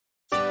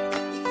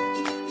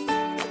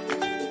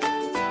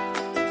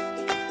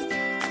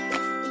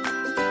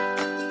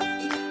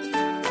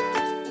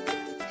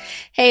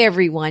Hey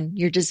everyone,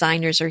 your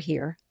designers are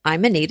here.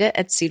 I'm Anita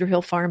at Cedar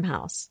Hill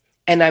Farmhouse.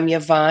 And I'm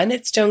Yvonne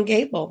at Stone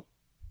Gable.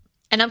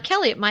 And I'm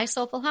Kelly at My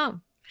Soulful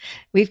Home.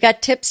 We've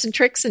got tips and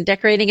tricks and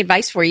decorating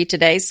advice for you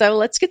today, so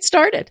let's get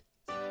started.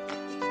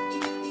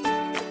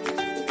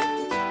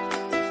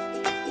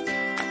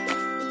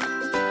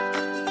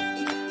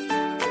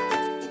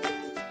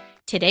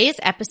 Today is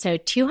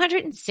episode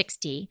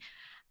 260,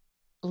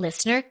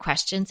 Listener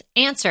Questions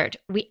Answered.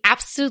 We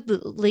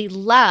absolutely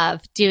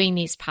love doing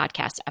these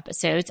podcast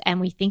episodes, and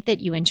we think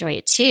that you enjoy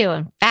it too.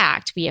 In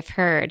fact, we have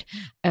heard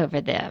over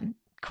the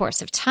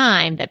course of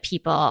time that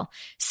people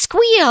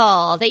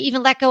squeal. They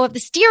even let go of the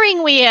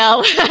steering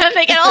wheel.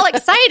 They get all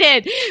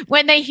excited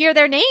when they hear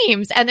their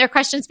names and their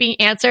questions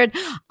being answered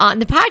on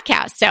the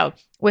podcast. So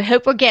we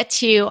hope we'll get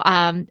to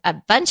a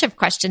bunch of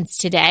questions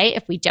today.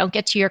 If we don't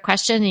get to your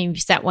question and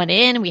you've sent one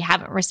in and we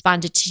haven't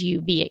responded to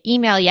you via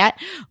email yet,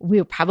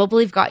 we'll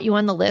probably have got you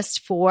on the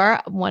list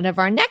for one of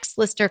our next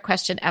listener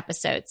question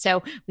episodes.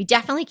 So we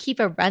definitely keep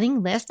a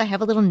running list. I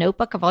have a little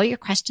notebook of all your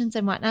questions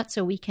and whatnot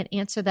so we can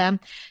answer them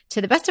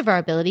to the best of our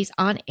abilities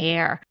on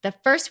air. The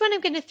first one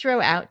I'm going to throw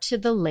out to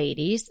the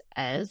ladies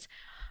as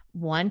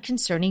one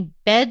concerning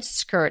bed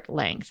skirt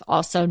length,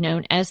 also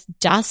known as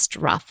dust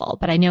ruffle.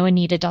 But I know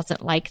Anita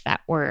doesn't like that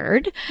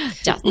word,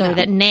 or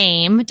that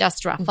name,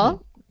 dust ruffle.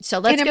 Mm-hmm. So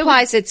let's It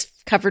implies it's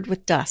covered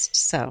with dust.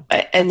 So,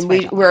 and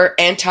we're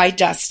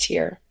anti-dust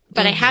here.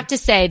 But I have to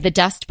say, the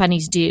dust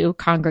bunnies do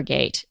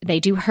congregate. They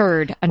do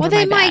herd under my bed. Well,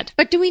 they might,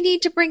 but do we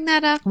need to bring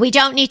that up? We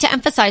don't need to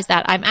emphasize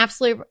that. I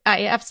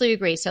absolutely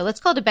agree. So let's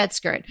call it a bed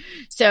skirt.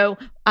 So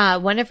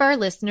one of our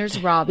listeners,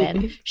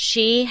 Robin,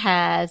 she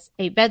has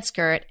a bed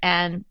skirt,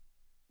 and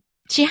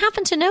she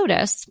happened to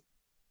notice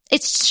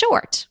it's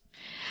short.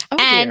 Oh,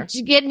 and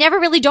it never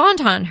really dawned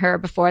on her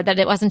before that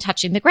it wasn't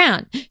touching the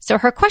ground. So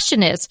her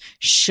question is,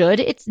 should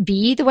it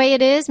be the way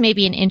it is,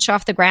 maybe an inch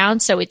off the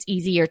ground so it's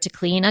easier to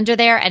clean under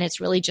there and it's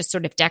really just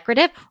sort of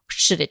decorative?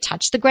 Should it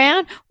touch the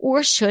ground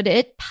or should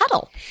it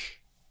puddle?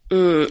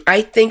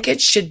 I think it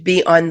should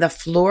be on the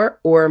floor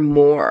or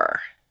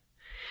more.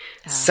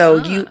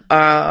 So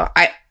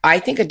I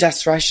think a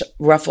dust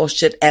ruffle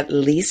should at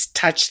least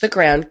touch the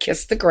ground,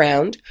 kiss the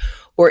ground.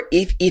 Or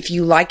if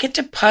you like it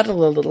to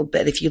puddle a little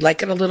bit, if you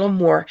like it a little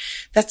more,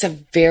 that's a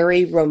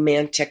very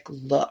romantic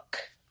look.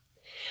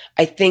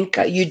 I think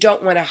you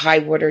don't want a high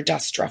water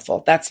dust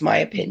ruffle. That's my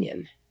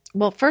opinion.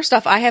 Well, first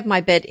off, I have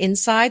my bed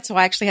inside, so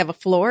I actually have a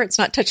floor. It's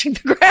not touching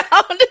the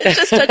ground. It's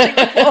just touching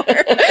the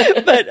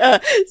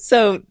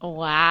floor.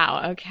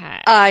 Wow.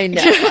 Okay. I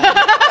know.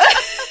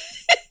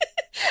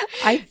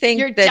 I think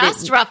your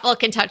dust ruffle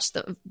can touch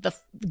the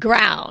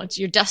ground.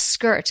 Your dust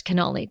skirt can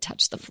only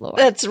touch the floor.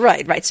 That's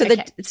right. Right. So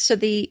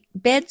the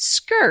bed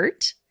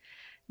skirt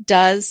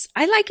I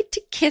like it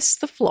to kiss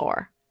the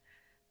floor.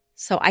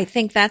 So I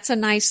think that's a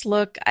nice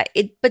look.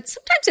 But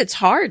sometimes it's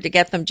hard to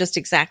get them just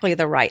exactly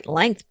the right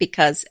length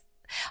because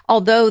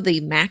although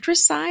the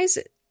mattress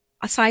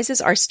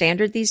sizes are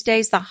standard these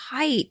days, the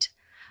height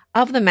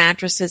of the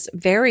mattresses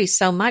vary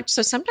so much.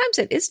 So sometimes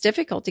it is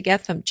difficult to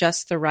get them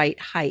just the right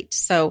height.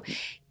 So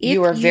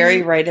you are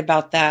very right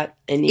about that,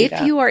 Anita.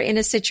 If you are in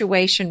a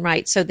situation,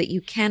 right, so that you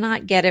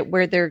cannot get it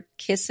where they're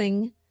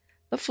kissing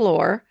the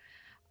floor,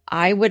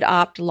 I would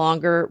opt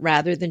longer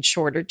rather than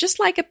shorter, just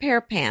like a pair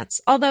of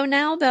pants. Although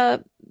now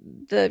the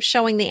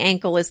showing the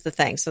ankle is the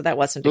thing. So that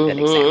wasn't a good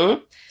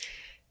example.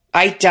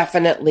 I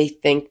definitely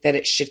think that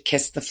it should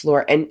kiss the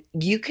floor, and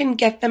you can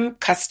get them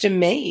custom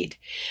made.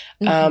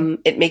 Mm-hmm.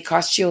 It may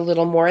cost you a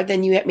little more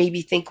than you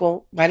maybe think,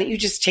 well, why don't you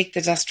just take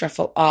the dust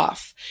ruffle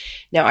off?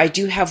 Now, I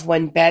do have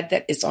one bed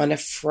that is on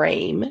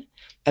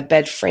a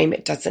bed frame.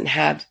 It doesn't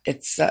have,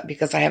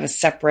 because I have a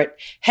separate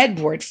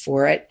headboard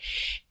for it.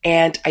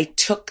 And I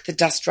took the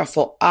dust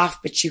ruffle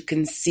off, but you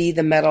can see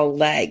the metal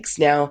legs.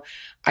 Now,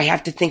 I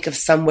have to think of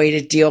some way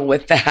to deal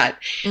with that,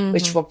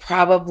 which will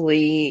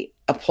probably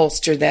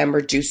upholster them or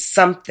do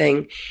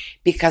something,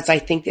 because I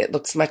think it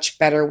looks much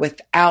better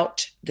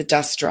without the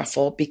dust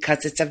ruffle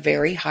because it's a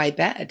very high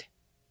bed.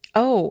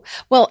 Oh,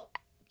 well,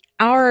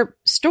 our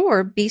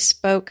store,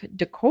 Bespoke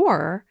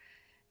Decor,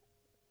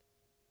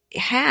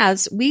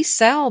 we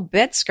sell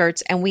bed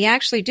skirts and we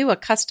actually do a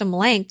custom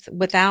length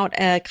without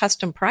a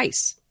custom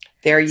price.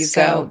 There you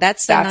go.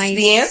 That's the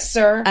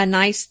answer. A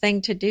nice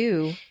thing to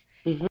do.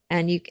 Mm-hmm.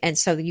 And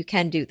so you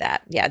can do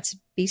that. Yeah, it's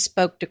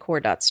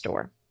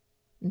bespokedecor.store.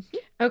 Mm-hmm.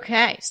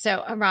 Okay.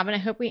 So, Robin, I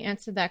hope we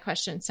answered that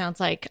question. Sounds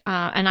like,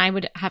 and I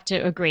would have to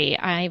agree.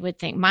 I would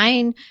think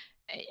mine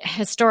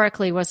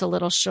historically was a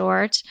little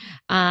short,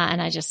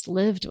 and I just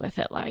lived with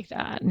it like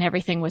that, and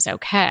everything was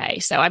okay.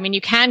 So, I mean,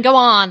 you can go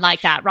on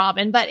like that,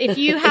 Robin, but if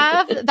you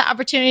have the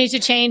opportunity to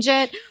change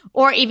it,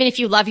 or even if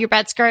you love your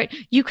bed skirt,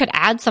 you could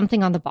add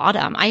something on the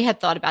bottom. I had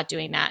thought about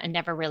doing that and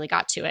never really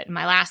got to it in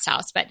my last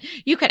house, but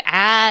you could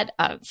add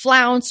a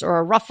flounce or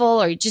a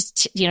ruffle, or you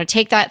just,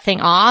 take that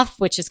thing off,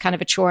 which is kind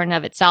of a chore in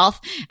of itself,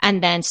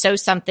 and then sew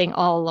something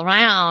all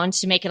around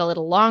to make it a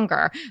little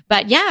longer.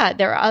 But yeah,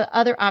 there are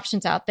other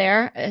options out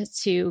there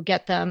to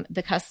get them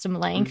the custom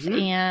length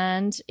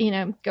and,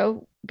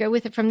 go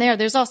with it from there.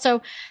 There's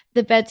also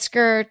the bed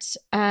skirt,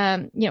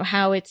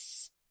 how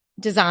it's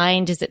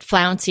designed. Is it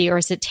flouncy or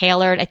is it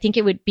tailored? I think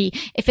it would be,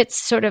 if it's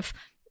sort of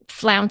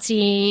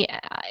flouncy,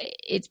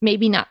 it's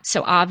maybe not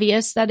so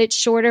obvious that it's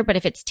shorter, but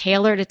if it's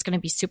tailored, it's going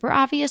to be super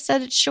obvious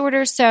that it's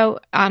shorter. So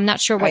I'm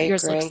not sure what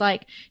yours looks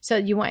like. So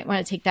you might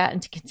want to take that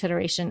into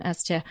consideration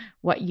as to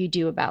what you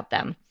do about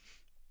them.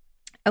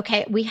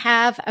 Okay, we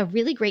have a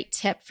really great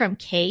tip from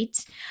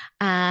Kate.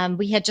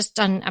 We had just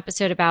done an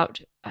episode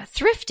about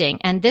thrifting,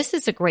 and this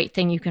is a great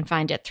thing you can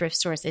find at thrift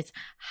stores. It's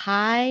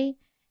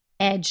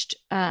high-edged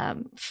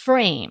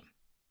frame.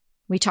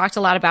 We talked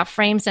a lot about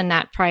frames in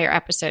that prior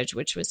episode,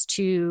 which was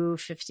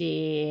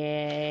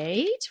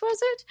 258, was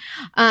it?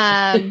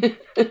 And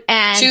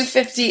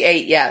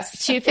 258,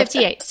 yes.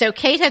 258. So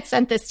Kate had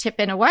sent this tip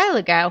in a while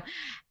ago.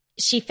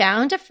 She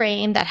found a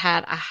frame that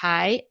had a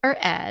higher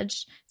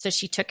edge. So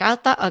she took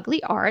out the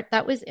ugly art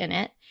that was in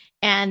it.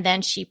 And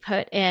then she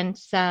put in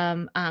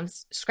some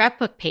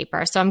scrapbook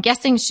paper. So I'm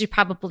guessing she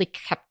probably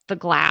kept the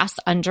glass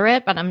under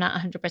it, but I'm not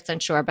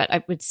 100% sure. But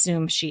I would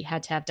assume she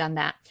had to have done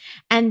that.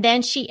 And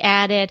then she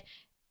added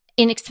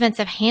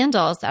inexpensive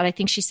handles that I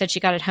think she said she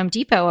got at Home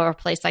Depot or a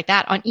place like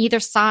that on either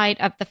side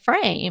of the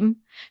frame.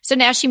 So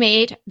now she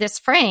made this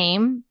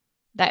frame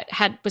that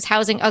was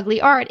housing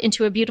ugly art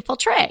into a beautiful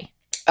tray.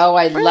 Oh,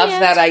 I love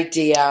that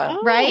idea.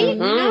 Oh, right?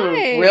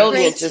 Nice.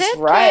 Brilliant is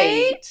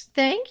right. Kate.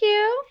 Thank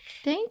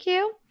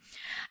you.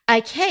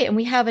 Okay, and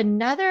we have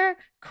another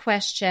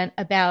question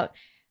about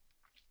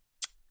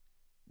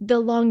the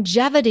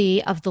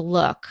longevity of the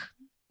look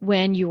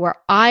when your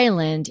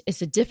island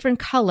is a different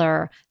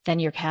color than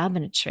your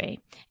cabinetry.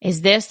 Is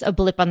this a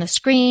blip on the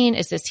screen?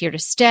 Is this here to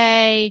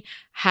stay?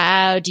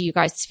 How do you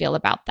guys feel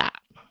about that?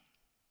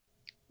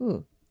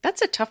 Ooh,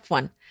 that's a tough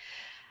one.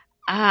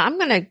 I'm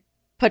going to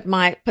put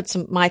my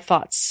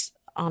thoughts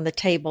on the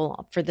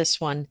table for this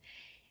one.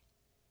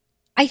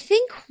 I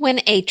think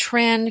when a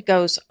trend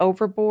goes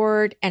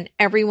overboard and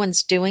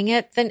everyone's doing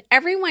it, then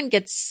everyone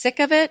gets sick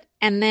of it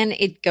and then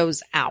it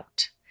goes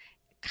out.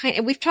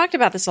 We've talked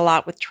about this a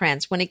lot with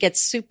trends. When it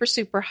gets super,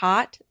 super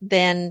hot,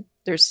 then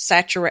there's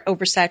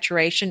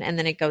oversaturation and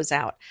then it goes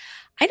out.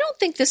 I don't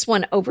think this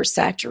one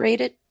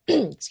oversaturated.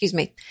 Excuse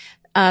me.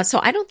 So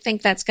I don't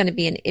think that's going to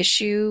be an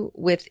issue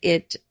with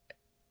it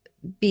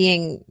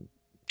being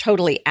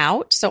totally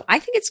out. So I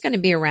think it's going to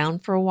be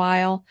around for a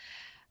while.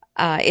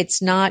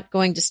 It's not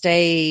going to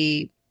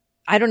stay.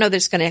 I don't know that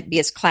it's going to be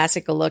as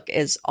classic a look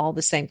as all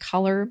the same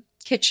color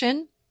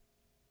kitchen,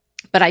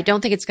 but I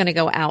don't think it's going to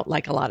go out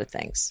like a lot of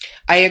things.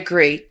 I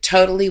agree.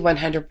 Totally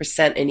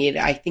 100%,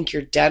 Anita. I think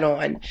you're dead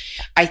on.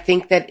 I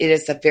think that it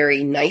is a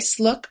very nice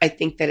look. I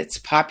think that it's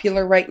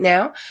popular right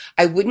now.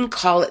 I wouldn't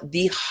call it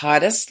the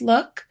hottest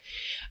look.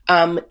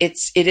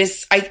 It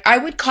is, I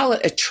would call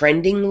it a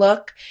trending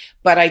look,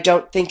 but I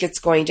don't think it's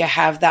going to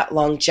have that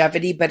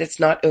longevity, but it's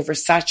not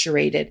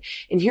oversaturated.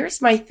 And here's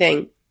my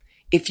thing.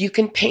 If you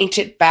can paint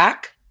it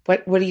back,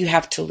 what do you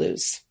have to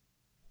lose?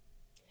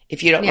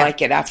 If you don't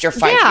like it after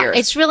 5 years.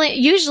 It's really,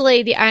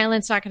 usually the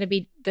island's not going to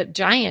be the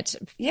giant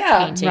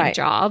painting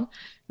job,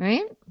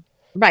 right?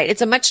 Right.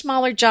 It's a much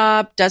smaller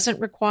job,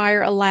 doesn't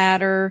require a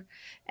ladder.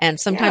 And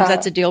sometimes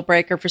that's a deal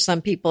breaker for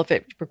some people. If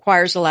it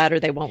requires a ladder,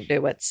 they won't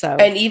do it. So,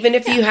 and even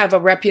if you have a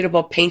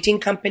reputable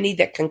painting company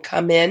that can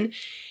come in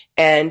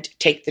and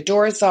take the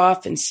doors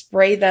off and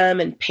spray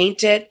them and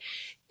paint it,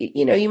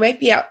 you might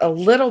be out a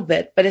little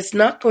bit, but it's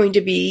not going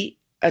to be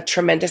a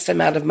tremendous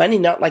amount of money.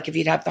 Not like if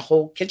you'd have the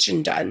whole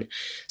kitchen done.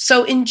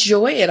 So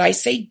enjoy it. I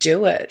say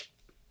do it.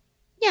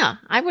 Yeah,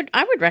 I would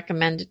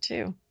recommend it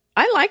too.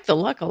 I like the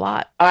look a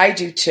lot. I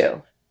do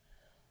too.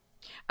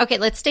 Okay,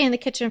 let's stay in the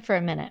kitchen for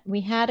a minute.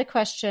 We had a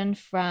question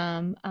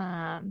from,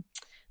 let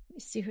me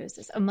see, who is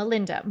this? Oh,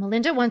 Melinda.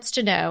 Melinda wants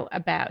to know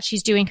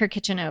she's doing her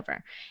kitchen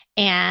over,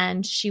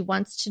 and she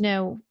wants to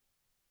know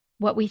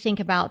what we think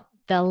about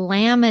the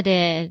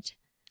laminated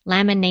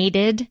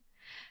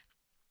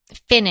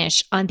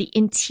finish on the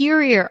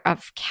interior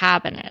of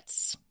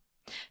cabinets.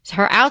 So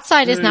her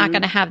outside is not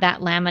going to have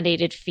that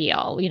laminated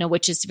feel,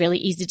 which is really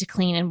easy to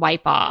clean and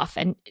wipe off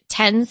and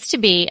tends to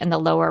be in the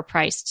lower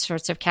priced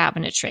sorts of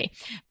cabinetry.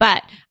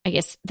 But I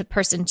guess the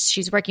person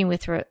she's working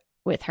with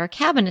her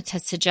cabinets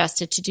has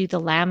suggested to do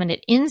the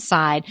laminate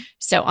inside.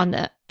 So on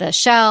the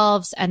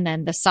shelves and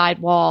then the side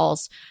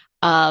walls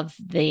of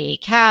the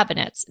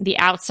cabinets, the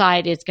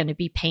outside is going to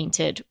be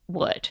painted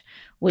wood.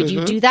 Would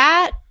you do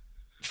that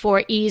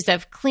for ease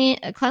of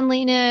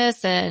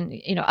cleanliness and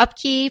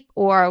upkeep,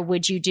 or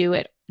would you do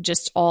it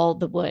just all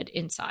the wood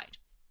inside?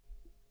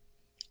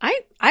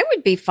 I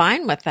would be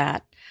fine with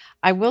that.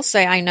 I will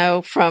say I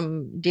know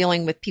from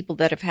dealing with people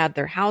that have had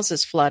their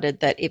houses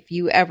flooded that if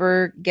you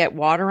ever get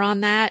water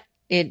on that,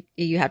 it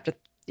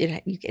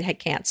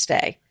can't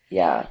stay.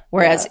 Yeah.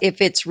 Whereas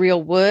if it's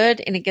real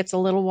wood and it gets a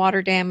little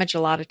water damage,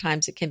 a lot of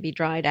times it can be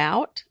dried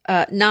out.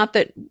 Not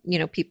that,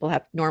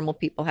 normal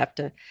people have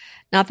to,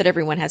 not that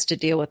everyone has to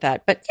deal with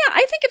that. But yeah,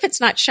 I think if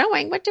it's not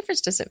showing, what difference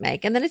does it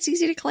make? And then it's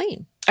easy to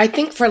clean. I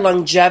think for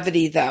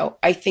longevity, though,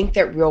 I think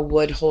that real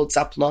wood holds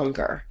up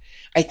longer.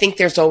 I think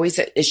there's always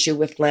an issue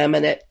with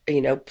laminate,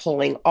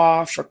 pulling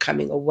off or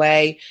coming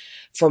away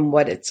from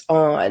what it's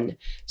on.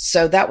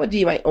 So that would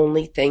be my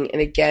only thing.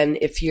 And again,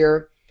 if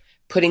you're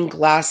putting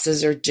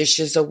glasses or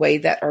dishes away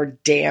that are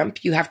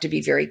damp, you have to be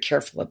very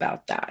careful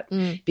about that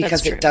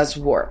because it does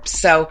warp.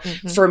 So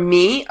for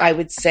me, I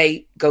would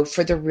say go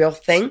for the real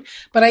thing.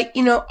 But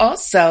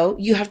also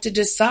you have to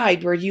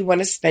decide where you want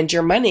to spend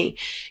your money.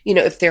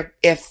 If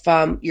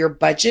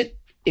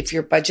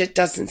your budget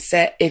doesn't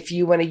set, if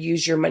you want to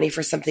use your money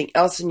for something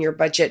else in your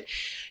budget,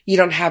 you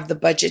don't have the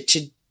budget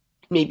to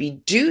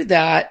maybe do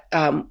that,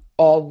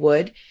 all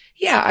wood.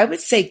 Yeah, I would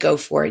say go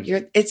for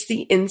it. It's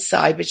the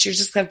inside, but you're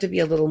just going to have to be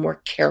a little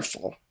more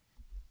careful.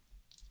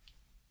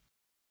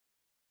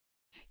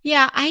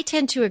 Yeah, I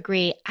tend to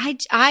agree.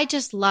 I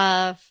just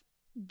love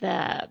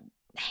the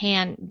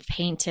hand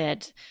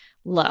painted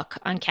look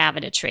on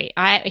cabinetry.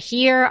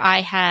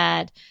 I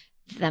had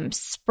them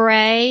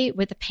spray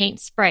with a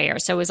paint sprayer.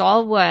 So it was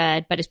all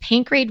wood, but it's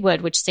paint grade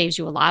wood, which saves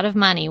you a lot of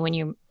money when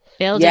you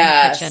building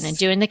the kitchen and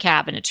doing the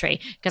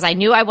cabinetry, because I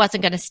knew I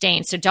wasn't going to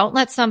stain. So don't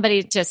let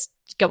somebody just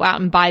go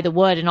out and buy the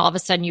wood and all of a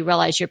sudden you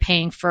realize you're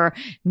paying for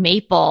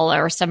maple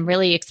or some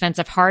really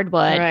expensive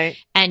hardwood, right,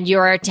 and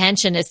your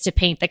intention is to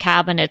paint the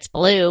cabinets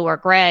blue or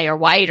gray or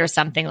white or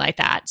something like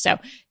that. So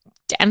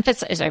to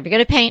emphasize, if you're going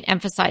to paint,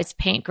 emphasize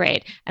paint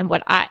grade. And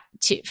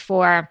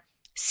for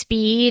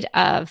speed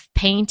of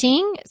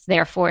painting,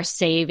 therefore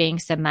saving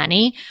some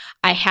money,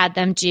 I had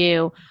them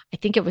do, I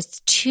think it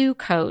was 2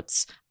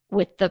 coats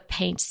with the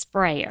paint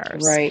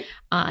sprayers. Right.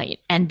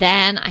 And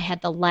then I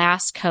had the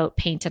last coat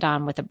painted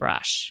on with a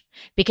brush,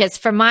 because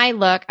for my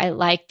look, I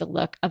like the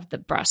look of the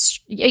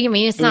brush. I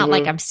mean, it's not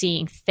like I'm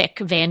seeing thick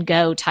Van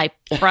Gogh type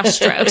brush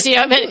strokes,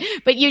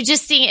 but you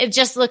just see, it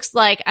just looks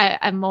like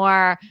a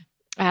more,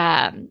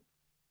 a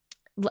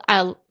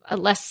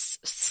less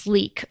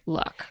sleek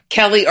look.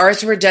 Kelly,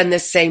 ours were done the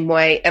same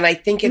way. And I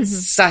think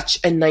it's such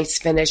a nice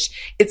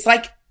finish. It's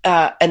like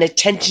an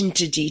attention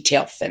to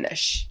detail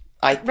finish.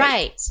 I think.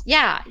 Right.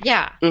 Yeah.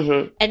 Yeah.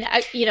 Mm-hmm. And,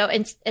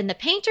 and the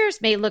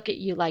painters may look at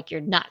you like you're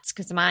nuts,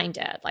 because mine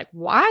did. Like,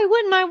 why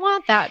wouldn't I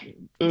want that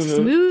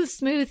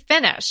smooth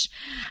finish?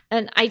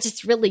 And I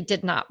just really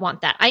did not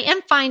want that. I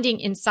am finding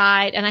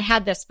inside, and I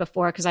had this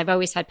before because I've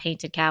always had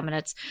painted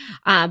cabinets,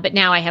 but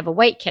now I have a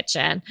white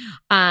kitchen.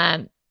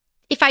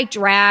 If I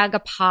drag a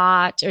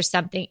pot or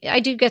something, I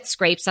do get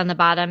scrapes on the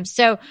bottom.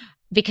 So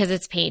because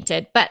it's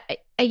painted, but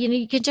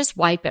you can just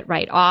wipe it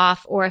right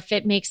off. Or if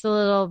it makes a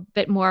little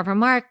bit more of a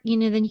mark,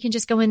 then you can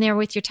just go in there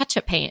with your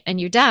touch-up paint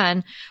and you're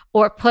done.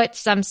 Or put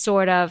some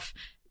sort of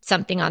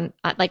something on,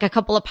 like a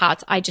couple of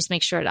pots. I just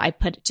make sure that I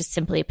put just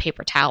simply a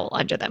paper towel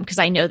under them, because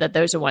I know that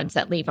those are ones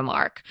that leave a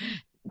mark.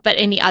 But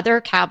in the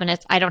other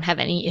cabinets, I don't have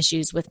any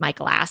issues with my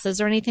glasses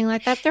or anything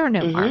like that. There are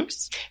no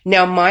marks.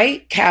 Now,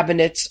 my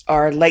cabinets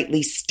are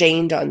lightly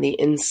stained on the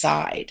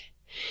inside.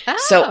 Oh.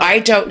 So I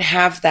don't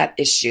have that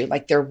issue.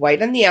 Like, they're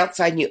white on the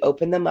outside and you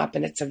open them up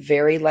and it's a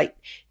very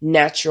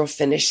natural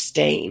finish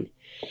stain.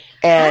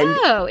 And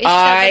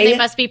they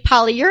must be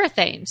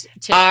polyurethanes.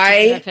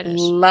 I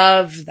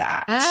love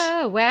that.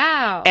 Oh,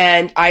 wow.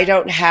 And I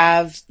don't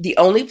have, the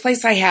only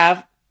place I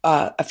have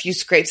a few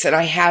scrapes, and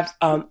I have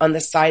on the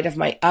side of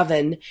my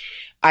oven,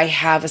 I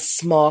have a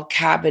small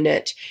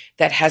cabinet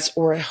that has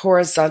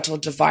horizontal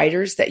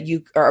dividers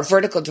or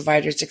vertical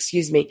dividers,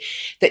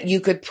 that you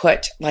could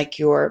put like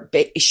your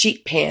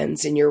sheet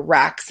pans and your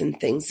racks and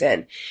things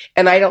in.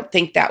 And I don't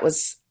think that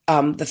was,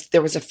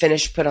 there was a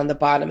finish put on the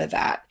bottom of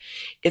that.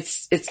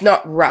 It's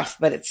not rough,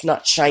 but it's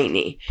not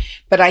shiny.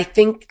 But I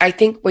think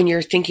when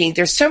you're thinking,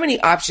 there's so many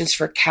options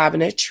for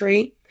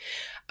cabinetry.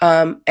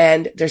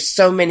 And there's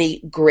so many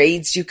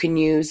grades you can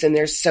use, and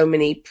there's so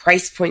many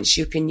price points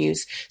you can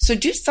use. So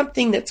do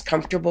something that's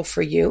comfortable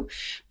for you.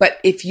 But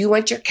if you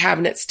want your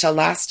cabinets to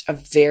last a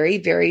very,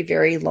 very,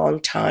 very long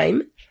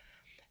time,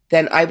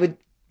 then I would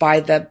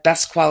buy the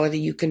best quality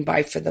you can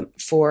buy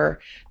for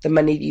the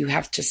money you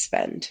have to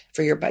spend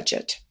for your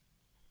budget.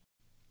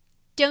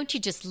 Don't you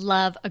just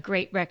love a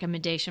great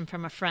recommendation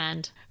from a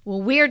friend?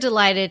 Well, we're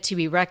delighted to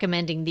be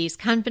recommending these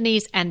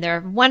companies and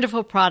their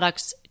wonderful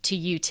products to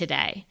you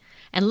today.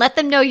 And let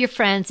them know your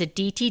friends at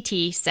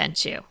DTT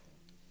sent you.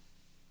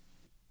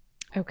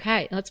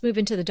 Okay, let's move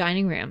into the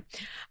dining room.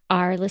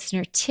 Our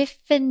listener,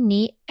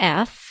 Tiffany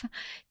F.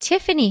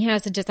 Tiffany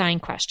has a design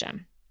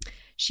question.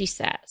 She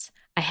says,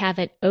 I have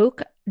an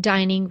oak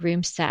dining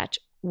room set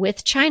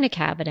with china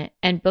cabinet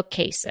and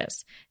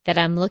bookcases that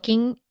I'm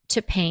looking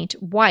to paint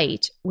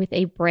white with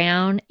a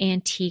brown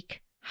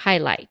antique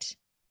highlight.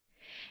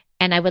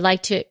 And I would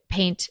like to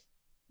paint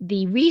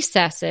the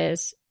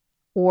recesses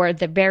or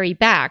the very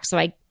back. So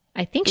I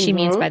think she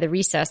means by the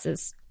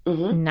recesses,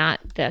 not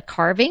the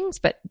carvings,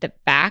 but the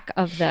back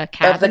of the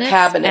cabinet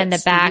and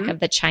the back of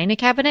the china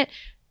cabinet,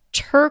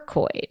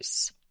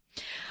 turquoise.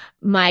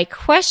 My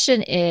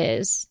question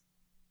is,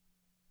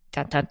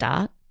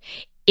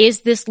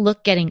 is this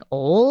look getting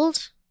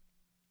old?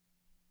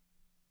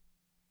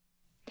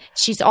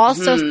 She's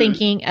also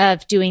thinking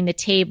of doing the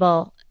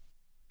table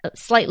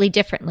slightly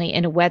differently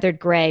in a weathered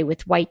gray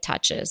with white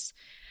touches.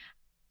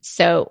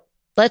 So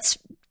let's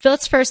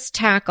first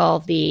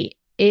tackle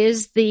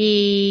is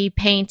the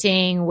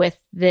painting with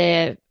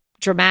the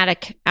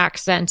dramatic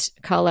accent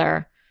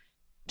color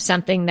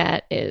something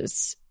that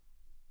is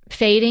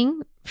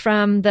fading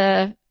from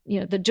the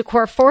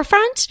decor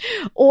forefront,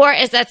 or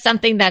is that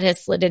something that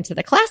has slid into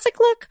the classic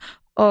look?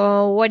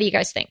 Or what do you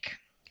guys think?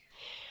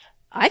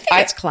 I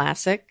think it's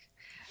classic.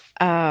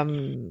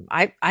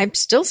 I'm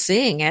still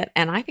seeing it,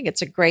 and I think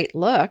it's a great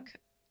look.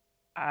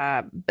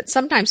 But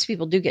sometimes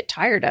people do get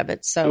tired of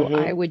it, so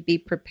I would be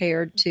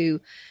prepared to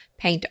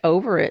paint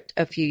over it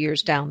a few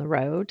years down the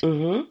road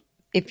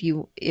if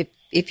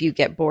you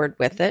get bored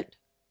with it.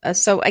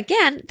 So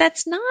again,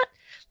 that's not,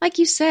 like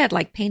you said,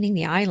 like painting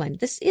the island.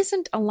 This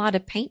isn't a lot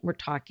of paint we're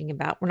talking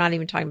about. We're not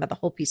even talking about the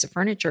whole piece of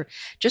furniture,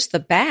 just the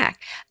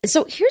back.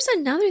 So here's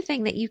another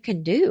thing that you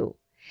can do.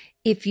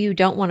 If you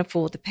don't want to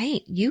fool with the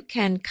paint, you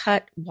can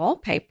cut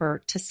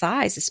wallpaper to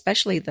size,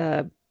 especially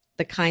the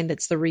kind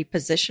that's the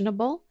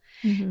repositionable,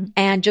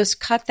 and just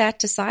cut that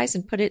to size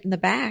and put it in the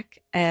back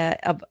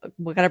of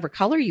whatever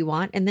color you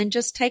want, and then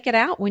just take it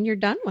out when you're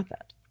done with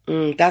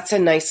it. That's a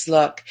nice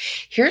look.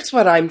 Here's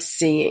what I'm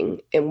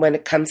seeing, and when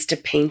it comes to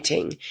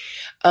painting,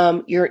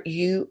 we're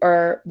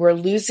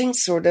losing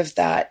sort of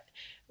that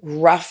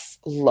rough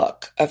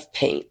look of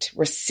paint.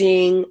 We're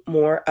seeing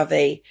more of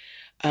a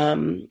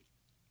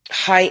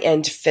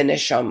high-end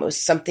finish,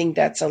 almost something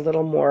that's a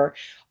little more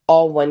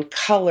all one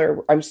color.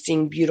 I'm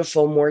seeing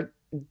beautiful, more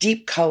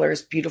deep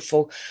colors,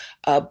 beautiful,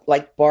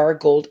 like bar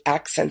gold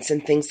accents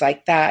and things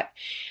like that.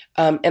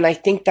 And I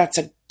think that's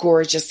a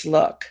gorgeous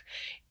look.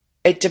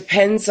 It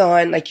depends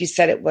on, like you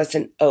said, it was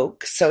an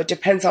oak. So it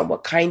depends on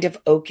what kind of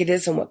oak it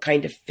is and what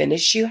kind of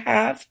finish you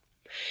have.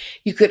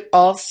 You could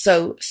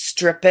also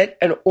strip it,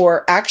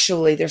 or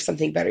actually there's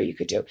something better you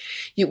could do.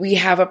 We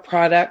have a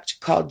product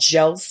called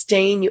Gel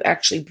Stain. You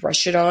actually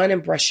brush it on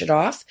and brush it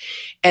off,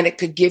 and it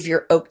could give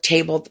your oak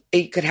table,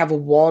 you could have a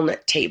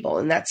walnut table,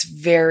 and that's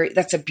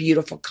a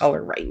beautiful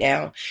color right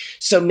now.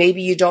 So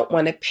maybe you don't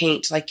want to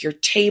paint like your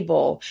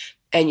table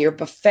and your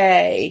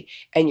buffet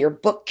and your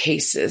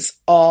bookcases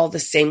all the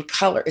same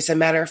color. As a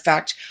matter of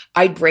fact,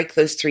 I'd break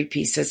those three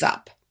pieces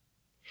up.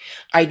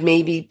 I'd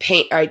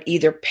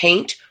either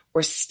paint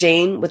or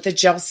stain with a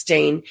gel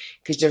stain,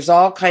 because there's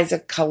all kinds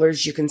of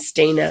colors you can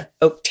stain a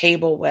oak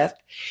table with.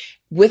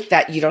 With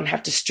that, you don't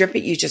have to strip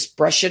it. You just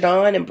brush it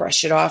on and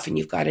brush it off, and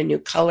you've got a new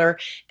color,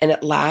 and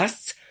it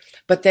lasts.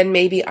 But then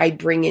maybe I'd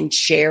bring in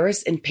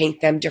chairs and paint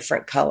them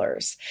different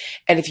colors.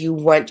 And if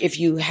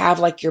you have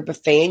like your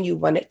buffet and you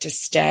want it to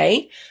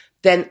stay,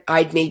 then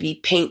I'd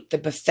maybe paint the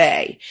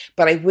buffet,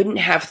 but I wouldn't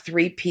have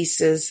three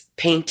pieces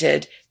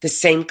painted the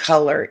same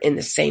color in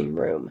the same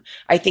room.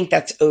 I think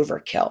that's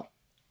overkill.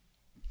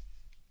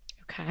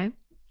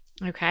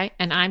 Okay.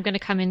 And I'm going to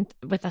come in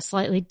with a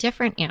slightly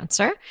different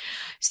answer.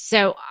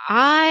 So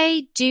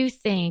I do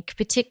think,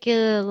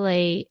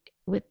 particularly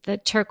with the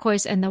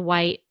turquoise and the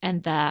white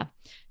and the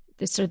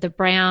sort of the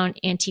brown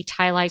antique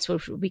highlights,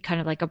 which would be kind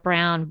of like a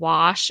brown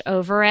wash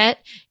over it.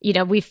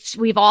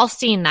 We've all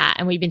seen that,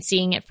 and we've been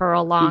seeing it for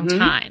a long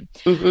time.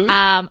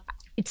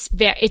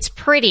 It's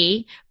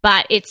pretty,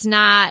 but it's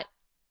not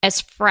as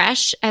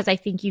fresh as I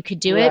think you could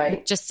do it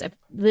with just a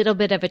little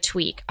bit of a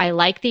tweak. I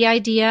like the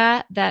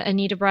idea that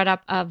Anita brought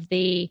up of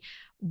the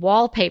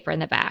wallpaper in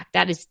the back.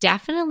 That is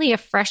definitely a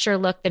fresher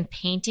look than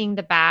painting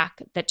the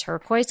back the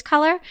turquoise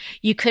color.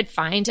 You could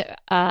find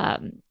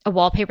a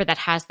wallpaper that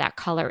has that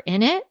color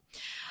in it.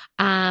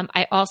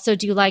 I also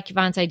do like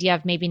Yvonne's idea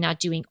of maybe not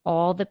doing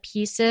all the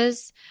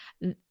pieces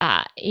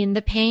in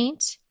the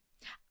paint.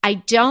 I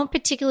don't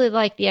particularly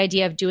like the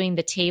idea of doing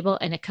the table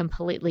in a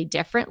completely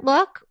different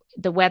look,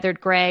 the weathered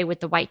gray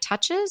with the white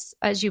touches,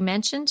 as you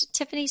mentioned,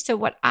 Tiffany. So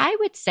what I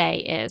would say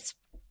is,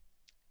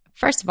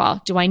 first of all,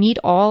 do I need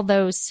all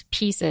those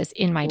pieces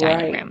in my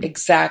dining room?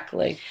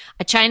 Exactly.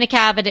 A china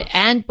cabinet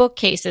and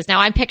bookcases. Now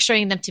I'm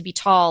picturing them to be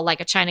tall, like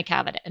a china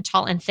cabinet, and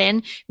tall and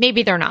thin.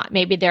 Maybe they're not.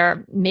 Maybe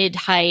they're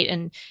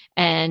mid-height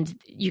and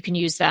you can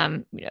use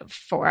them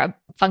for a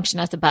function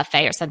as a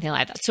buffet or something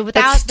like that. So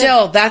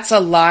that's a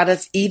lot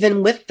of,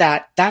 even with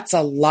that, that's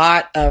a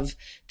lot of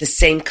the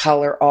same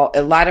color,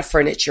 a lot of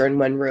furniture in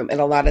one room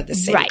and a lot of the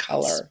same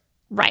color.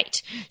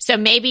 Right. So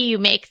maybe you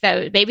make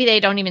those, maybe they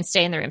don't even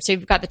stay in the room. So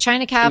you've got the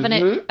china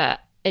cabinet,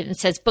 it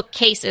says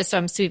bookcases. So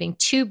I'm assuming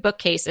 2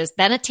 bookcases,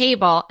 then a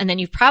table. And then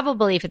you've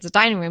probably, if it's a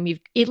dining room, you've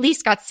at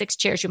least got 6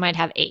 chairs. You might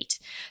have 8.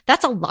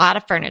 That's a lot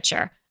of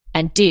furniture.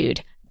 And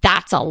dude,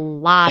 that's a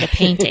lot of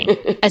painting,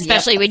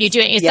 especially when you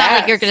do it. It's not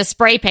like you're going to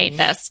spray paint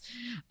this.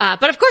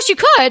 But of course you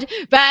could.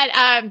 But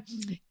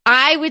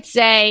I would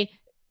say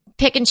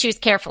pick and choose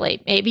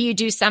carefully. Maybe you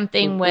do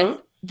something with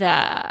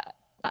the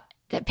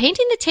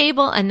painting the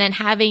table and then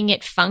having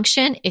it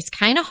function is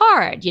kind of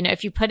hard. You know,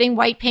 if you're putting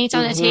white paint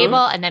on a table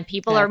and then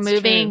people are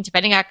moving,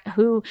 depending on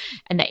who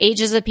and the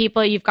ages of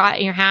people you've got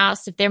in your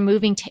house, if they're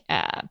moving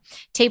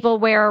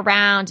tableware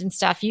around and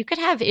stuff, you could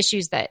have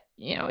issues that,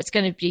 you know, it's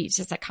going to be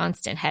just a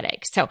constant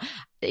headache. So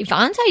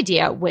Yvonne's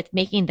idea with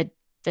making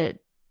the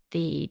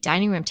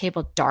dining room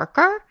table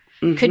darker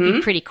could be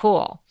pretty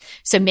cool.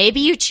 So maybe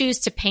you choose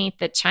to paint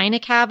the china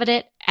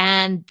cabinet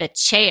and the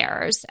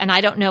chairs. And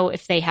I don't know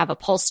if they have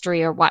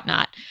upholstery or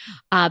whatnot,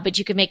 but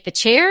you could make the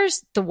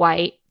chairs the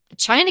white, the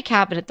china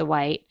cabinet the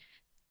white,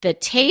 the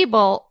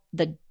table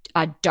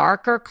a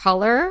darker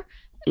color,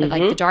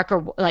 like the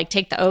darker, like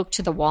take the oak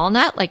to the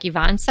walnut, like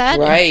Yvonne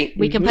said. Right.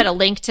 We can put a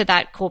link to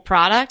that cool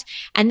product.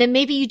 And then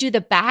maybe you do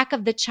the back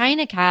of the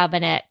china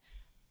cabinet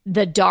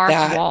the dark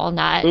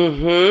walnut,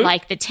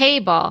 like the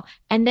table,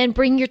 and then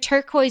bring your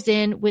turquoise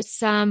in with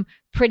some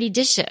pretty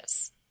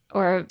dishes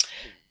or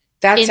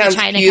that in sounds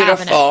the china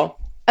beautiful. cabinet.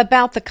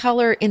 About the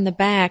color in the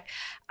back,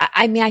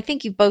 I mean, I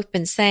think you've both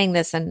been saying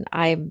this, and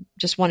I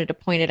just wanted to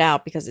point it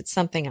out because it's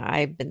something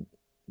I've been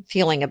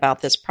feeling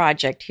about this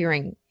project,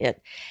 hearing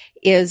it,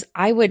 is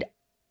I would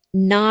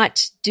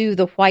not do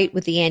the white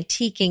with the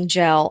antiquing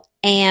gel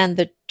and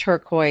the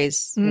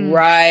turquoise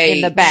right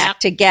in the back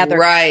together.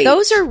 Right.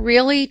 Those are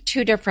really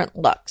two different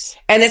looks.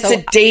 And it's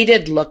a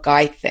dated look,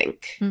 I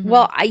think.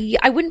 Well,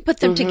 I wouldn't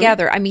put them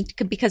together. I mean,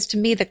 because to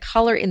me, the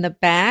color in the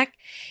back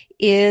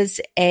is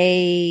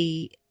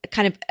a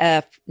kind of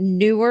a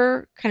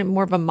newer, kind of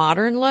more of a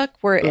modern look,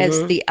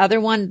 whereas the other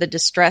one, the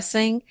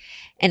distressing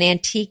and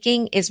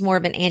antiquing, is more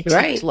of an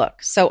antique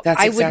look. So That's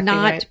I would exactly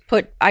not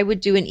right. I would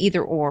do an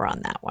either or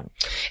on that one.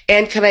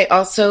 And can I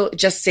also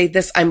just say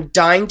this? I'm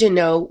dying to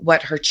know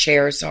what her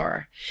chairs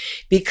are,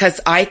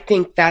 because I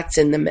think that's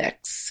in the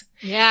mix.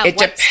 Yeah,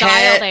 what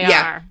style they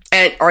are.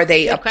 And are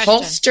they Good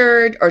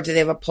upholstered or do they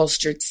have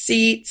upholstered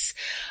seats?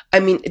 I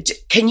mean,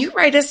 can you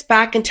write us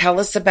back and tell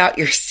us about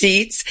your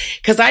seats?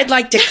 Because I'd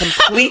like to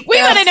complete We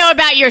this. want to know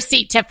about your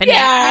seat, Tiffany.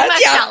 Yeah, You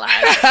must tell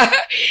us.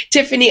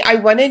 Tiffany, I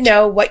want to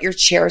know what your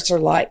chairs are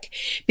like,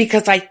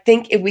 because I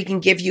think if we can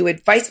give you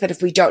advice, but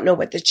if we don't know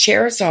what the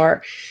chairs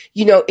are,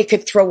 you know, it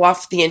could throw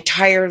off the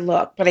entire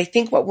look. But I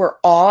think what we're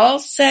all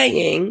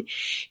saying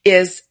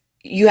is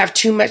you have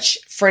too much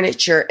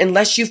furniture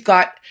unless you've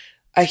got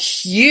a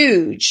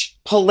huge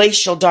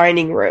palatial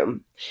dining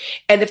room.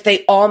 And if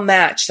they all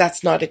match,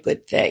 that's not a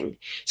good thing.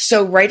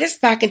 So write us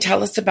back and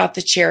tell us about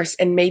the chairs.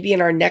 And maybe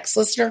in our next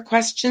listener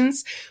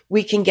questions,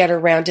 we can get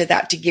around to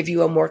that to give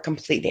you a more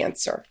complete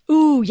answer.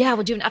 Ooh, yeah,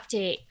 we'll do an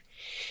update.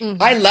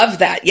 I love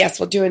that. Yes,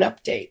 we'll do an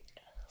update.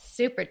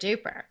 Super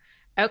duper.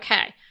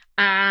 Okay.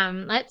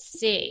 Let's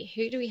see.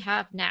 Who do we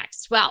have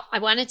next? Well, I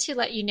wanted to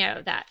let you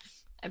know that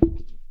a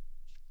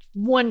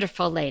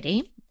wonderful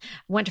lady,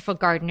 wonderful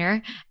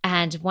gardener,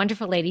 and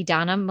wonderful lady,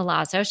 Donna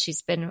Milazzo.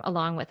 She's been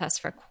along with us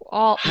for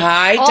all the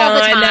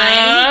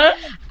time.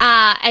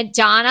 And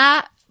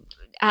Donna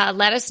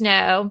let us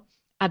know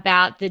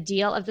about the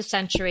deal of the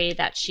century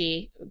that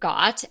she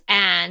got.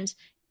 And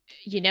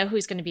you know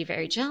who's going to be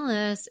very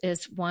jealous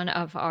is one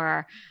of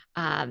our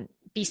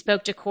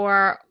bespoke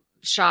decor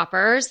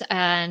shoppers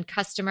and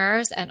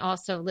customers and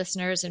also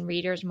listeners and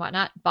readers and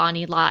whatnot,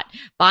 Bonnie Lott.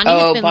 Bonnie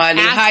has been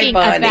asking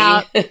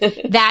about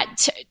that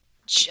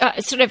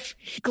sort of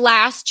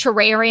glass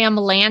terrarium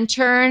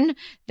lantern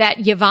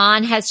that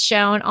Yvonne has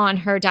shown on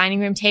her dining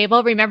room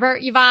table. Remember,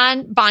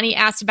 Yvonne? Bonnie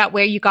asked about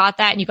where you got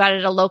that, and you got it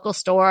at a local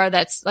store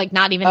that's like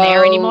not even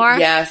there anymore.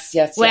 Yes.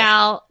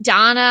 Well,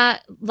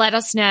 Donna let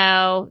us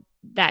know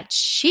that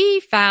she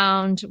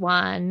found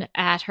one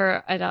at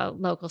a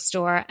local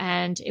store,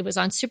 and it was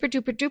on super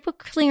duper duper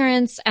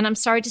clearance. And I'm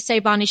sorry to say,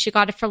 Bonnie, she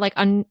got it for like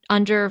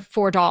under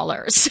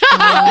 $4.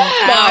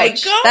 My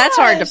gosh. That's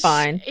hard to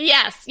find.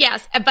 Yes.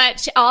 But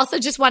she also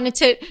just wanted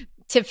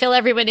to fill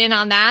everyone in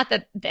on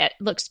that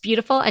looks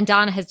beautiful. And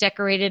Donna has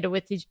decorated it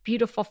with these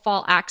beautiful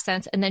fall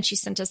accents. And then she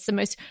sent us the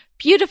most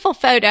beautiful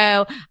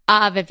photo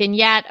of a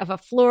vignette of a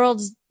floral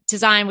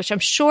design, which I'm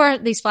sure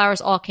these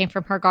flowers all came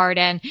from her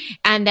garden.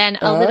 And then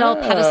a little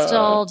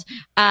pedestaled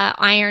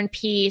iron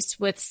piece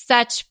with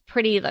such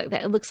pretty,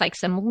 it looks like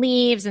some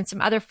leaves and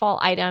some other fall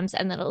items,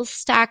 and then a little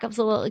stack of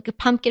little like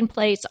pumpkin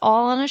plates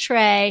all on a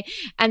tray.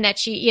 And that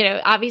she, you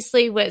know,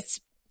 obviously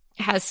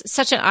has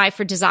such an eye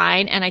for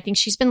design. And I think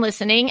she's been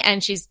listening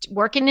and she's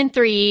working in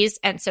threes.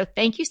 And so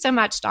thank you so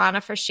much,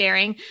 Donna, for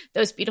sharing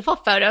those beautiful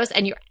photos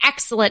and your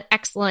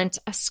excellent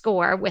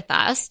score with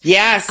us.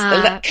 Yes.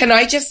 Can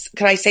I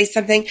say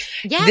something?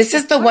 Yes, this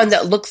is the one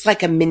that looks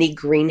like a mini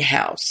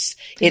greenhouse.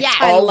 It's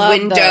I all love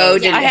windowed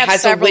those. and I it have has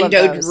a several of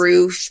windowed those.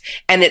 roof,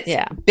 and it's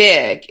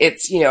big.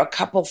 It's, you know, a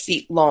couple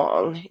feet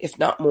long, if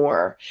not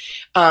more.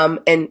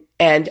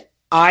 And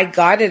I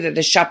got it at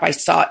a shop. I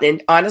saw it.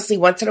 And honestly,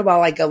 once in a while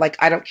I go like,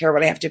 I don't care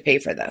what I have to pay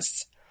for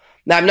this.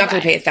 Now I'm not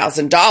going to pay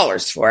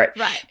 $1,000 for it,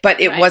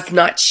 but it was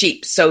not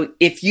cheap. So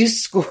if you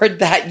scored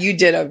that, you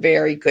did a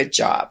very good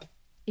job.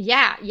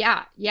 Yeah.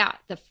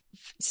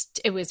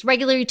 it was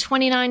regularly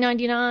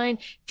 $29.99,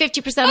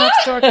 50% off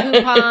store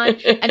coupon.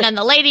 And then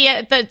the lady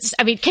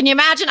can you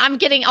imagine? I'm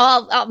getting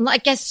I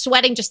guess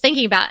sweating just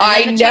thinking about it.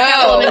 I know. The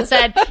checkout woman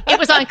said it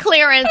was on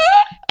clearance.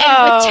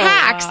 And with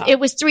tax, it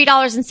was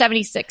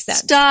 $3.76.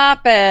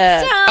 Stop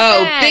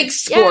it. Big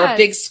score, yes.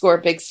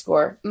 Big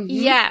score. Mm-hmm.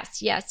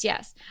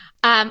 Yes.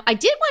 I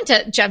did want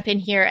to jump in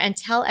here and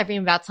tell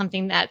everyone about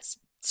something that's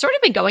sort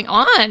of been going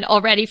on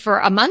already for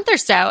a month or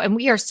so, and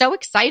we are so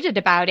excited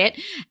about it.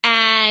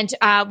 And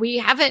we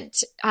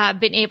haven't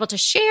been able to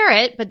share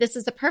it, but this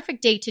is the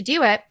perfect day to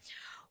do it.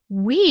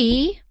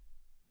 We,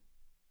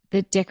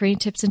 the Decorating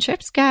Tips and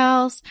Tricks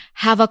gals,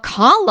 have a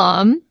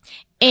column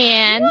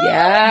in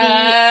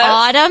the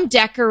Autumn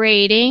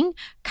Decorating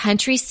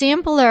Country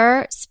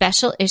Sampler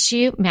Special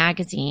Issue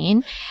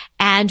magazine.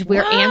 And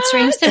we're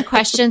answering some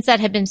questions that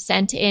have been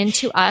sent in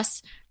to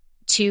us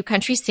to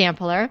Country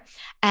Sampler.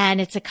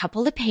 And it's a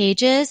couple of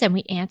pages, and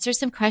we answer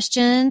some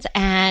questions,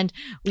 and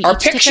we our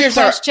each take a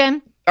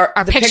question.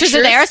 Our pictures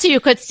are there, so you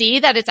could see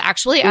that it's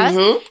actually us.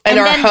 Mm-hmm. And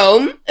our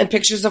home, and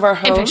pictures of our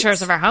home.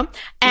 Mm-hmm.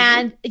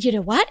 And you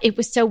know what? It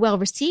was so well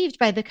received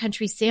by the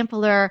Country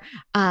Sampler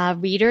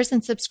readers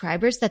and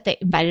subscribers that they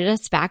invited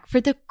us back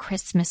for the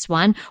Christmas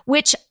one,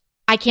 which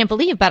I can't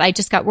believe, but I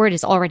just got word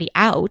is already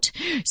out.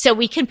 So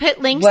we can put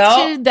links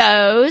to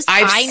those.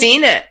 I've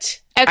seen it.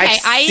 Okay,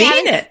 I've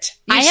seen it.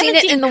 You've seen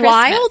it in the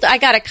wild? I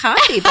got a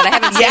copy, but I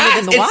haven't seen it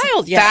in the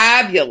wild yet.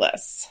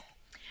 Fabulous.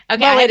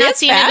 Okay, I have not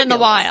seen it in the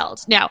wild.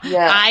 No,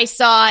 I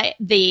saw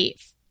the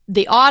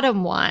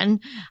autumn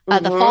one,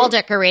 the fall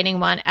decorating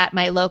one at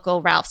my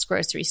local Ralph's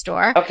grocery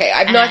store. Okay,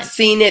 I've not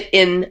seen it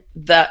in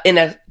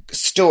a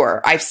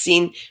store. I've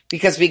seen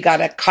because we got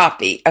a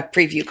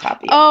preview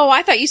copy. Oh,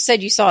 I thought you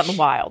said you saw it in the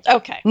wild.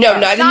 Okay. No,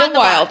 not in the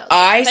wild.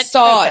 I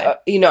saw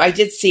it, I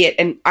did see it,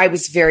 and I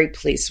was very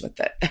pleased with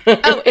it.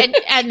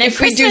 And then if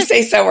we do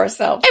say so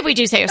ourselves. If we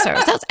do say so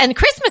ourselves. And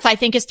Christmas, I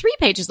think, is 3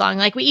 pages long.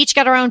 Like, we each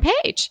got our own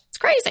page. It's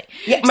crazy.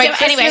 Yeah, my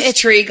Christmas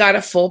tree got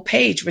a full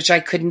page, which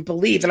I couldn't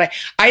believe. And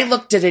I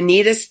looked at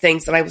Anita's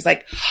things, and I was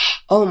like,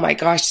 oh my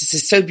gosh, this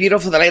is so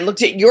beautiful. That I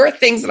looked at your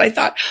things, and I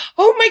thought,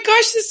 oh my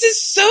gosh, this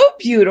is so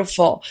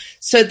beautiful.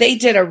 So they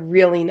did a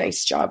really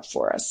nice job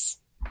for us.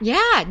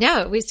 Yeah,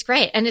 no, it was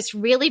great. And it's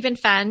really been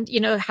fun. You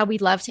know how we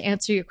love to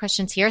answer your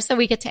questions here. So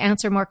we get to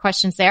answer more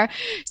questions there.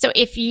 So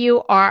if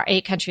you are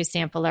a Country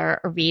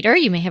Sampler reader,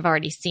 you may have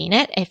already seen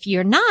it. If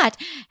you're not,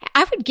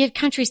 I would give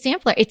Country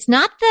Sampler. It's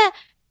not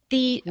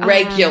the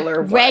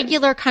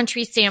regular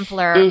Country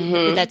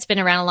Sampler that's been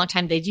around a long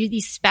time. They do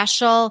these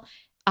special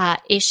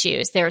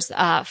issues. There's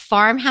a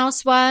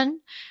farmhouse one.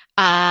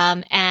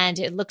 And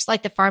it looks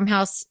like the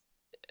farmhouse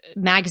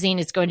magazine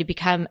is going to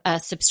become a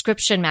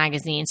subscription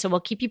magazine. So we'll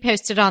keep you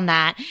posted on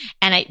that.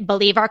 And I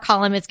believe our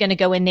column is going to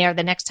go in there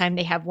the next time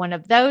they have one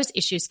of those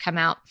issues come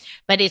out.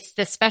 But it's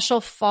the special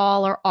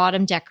fall or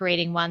autumn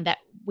decorating one that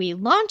we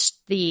launched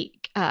the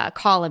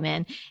column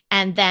in.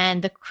 And then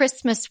the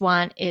Christmas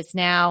one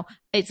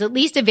it's at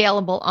least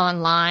available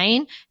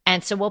online.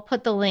 And so we'll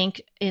put the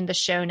link in the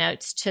show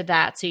notes to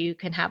that so you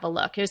can have a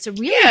look. It was a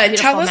really beautiful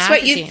tell us magazine.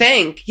 What you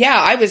think. Yeah,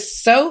 I was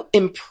so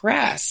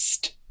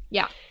impressed.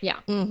 Yeah.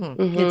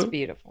 It's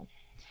beautiful.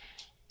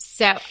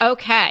 So,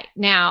 okay.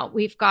 Now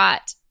we've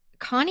got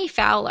Connie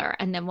Fowler,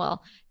 and then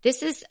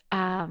this is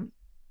an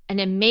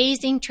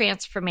amazing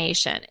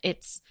transformation.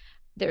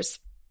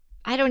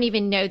 I don't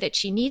even know that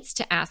she needs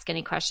to ask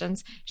any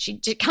questions.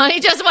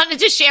 Connie just wanted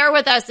to share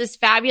with us this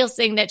fabulous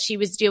thing that she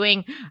was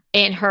doing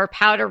in her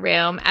powder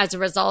room as a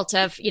result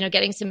of,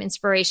 getting some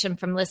inspiration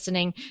from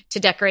listening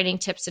to Decorating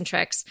Tips and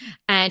Tricks.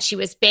 And she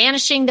was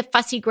banishing the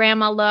fussy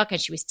grandma look,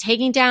 and she was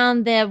taking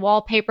down the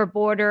wallpaper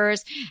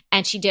borders,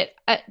 and she did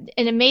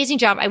an amazing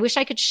job. I wish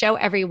I could show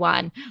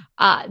everyone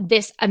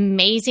this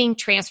amazing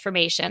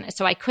transformation.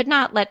 So I could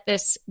not let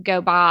this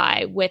go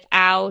by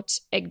without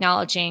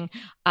acknowledging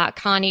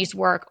Connie's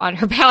work on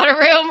her powder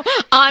room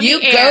on the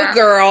air. You go,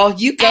 girl.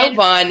 You go,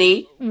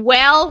 Bonnie.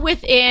 Well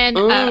within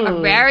a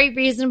very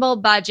reasonable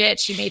budget.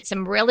 She made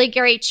some really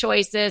great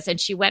choices, and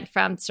she went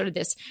from sort of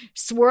this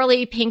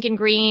swirly pink and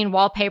green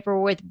wallpaper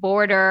with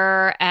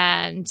border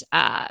and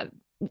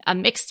a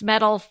mixed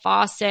metal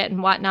faucet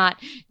and whatnot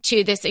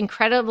to this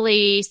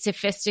incredibly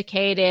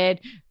sophisticated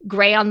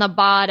gray on the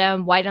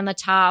bottom, white on the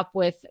top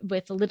with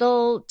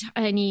little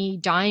tiny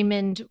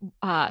diamond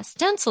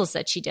stencils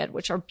that she did,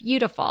 which are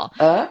beautiful.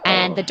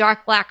 And the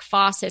dark black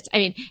faucets. I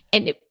mean,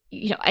 and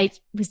I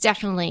was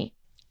definitely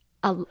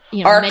our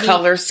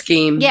color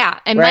scheme. Yeah.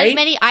 And right?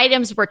 many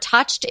items were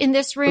touched in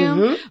this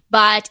room,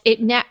 but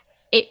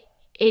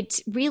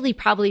it really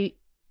probably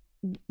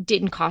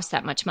didn't cost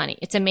that much money.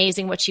 It's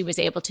amazing what she was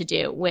able to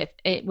do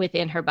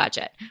within her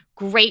budget.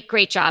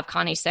 Great job,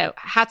 Connie. So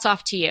hats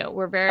off to you.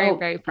 We're very,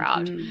 very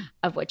proud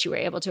of what you were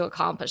able to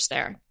accomplish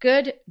there.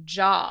 Good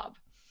job.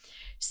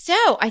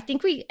 So I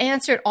think we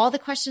answered all the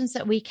questions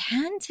that we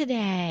can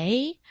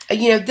today.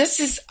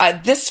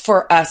 This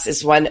for us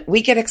is one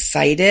we get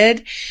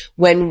excited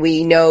when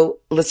we know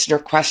listener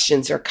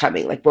questions are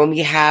coming, like when we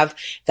have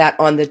that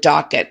on the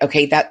docket,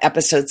 okay, that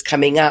episode's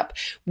coming up.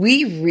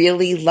 We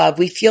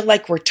feel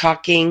like we're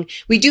talking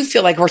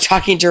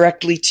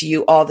directly to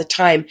you all the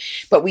time,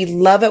 but we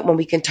love it when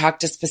we can talk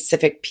to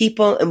specific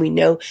people, and we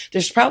know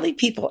there's probably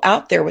people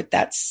out there with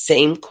that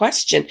same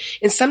question.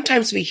 And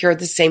sometimes we hear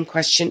the same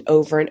question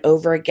over and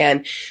over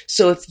again.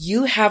 So if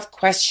you have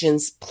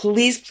questions,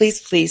 please,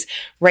 please, please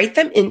write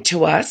them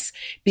into us,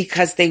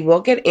 because they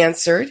will get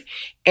answered.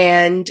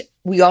 And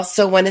we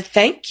also want to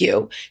thank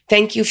you.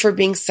 Thank you for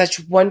being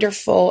such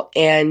wonderful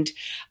and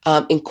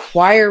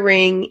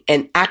inquiring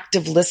and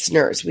active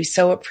listeners. We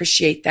so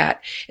appreciate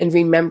that. And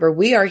remember,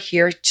 we are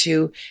here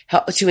to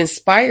help to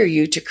inspire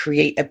you to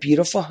create a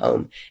beautiful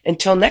home.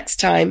 Until next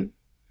time.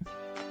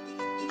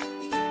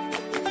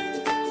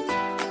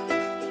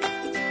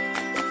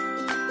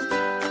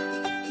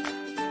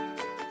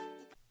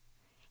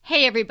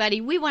 Hey, everybody.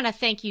 We want to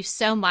thank you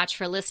so much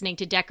for listening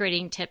to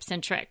Decorating Tips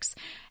and Tricks.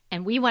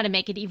 And we want to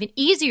make it even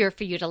easier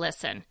for you to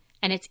listen.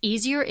 And it's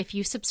easier if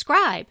you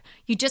subscribe.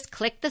 You just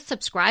click the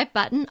subscribe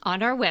button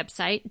on our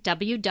website,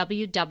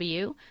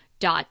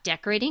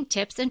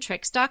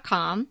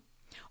 www.decoratingtipsandtricks.com,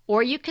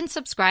 or you can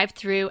subscribe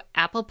through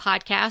Apple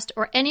Podcast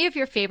or any of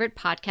your favorite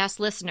podcast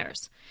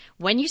listeners.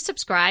 When you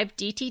subscribe,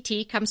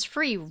 DTT comes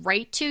free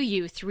right to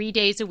you 3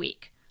 days a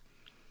week.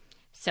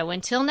 So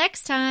until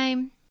next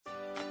time.